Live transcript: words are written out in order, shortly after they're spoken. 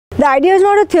The idea is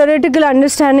not a theoretical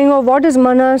understanding of what is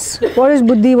manas, what is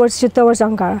buddhi, what is chitta, what is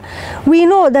ahankara. We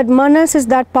know that manas is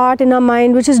that part in our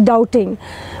mind which is doubting,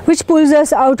 which pulls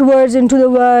us outwards into the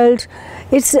world.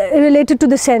 It's related to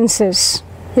the senses.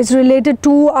 It's related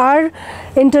to our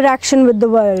interaction with the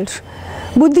world.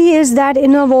 Buddhi is that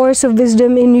inner voice of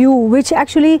wisdom in you, which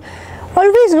actually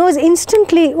always knows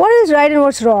instantly what is right and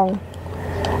what's wrong.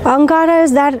 Ahankara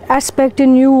is that aspect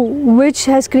in you which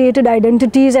has created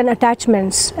identities and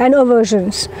attachments and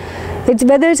aversions.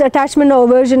 Whether it's attachment or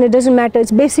aversion, it doesn't matter.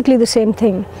 It's basically the same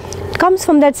thing. It comes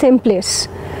from that same place.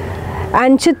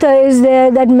 And chitta is there,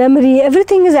 that memory.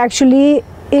 Everything is actually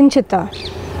in chitta.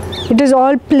 It is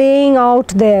all playing out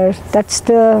there. That's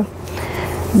the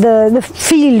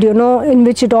field, you know, in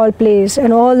which it all plays,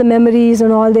 and all the memories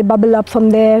and all, they bubble up from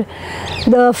there.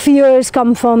 The fears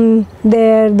come from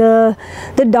there, the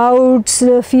doubts,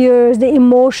 the fears, the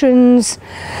emotions,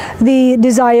 the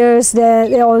desires,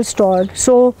 they're all stored.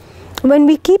 So when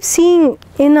we keep seeing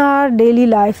in our daily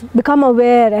life, become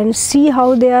aware and see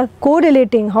how they are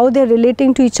correlating, how they're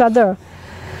relating to each other.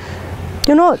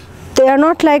 You know, they are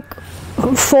not like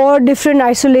four different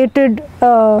isolated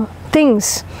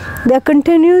things. They are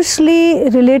continuously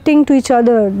relating to each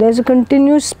other. There's a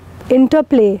continuous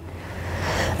interplay.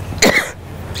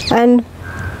 And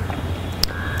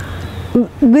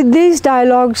with these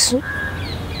dialogues,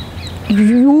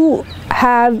 you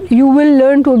will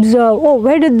learn to observe, oh,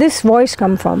 where did this voice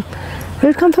come from?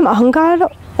 Did it come from ahankara,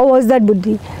 or was that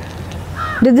buddhi?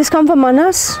 Did this come from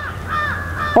manas,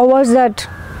 or was that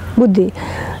buddhi?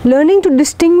 Learning to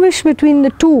distinguish between the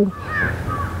two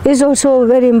is also a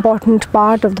very important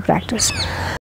part of the practice.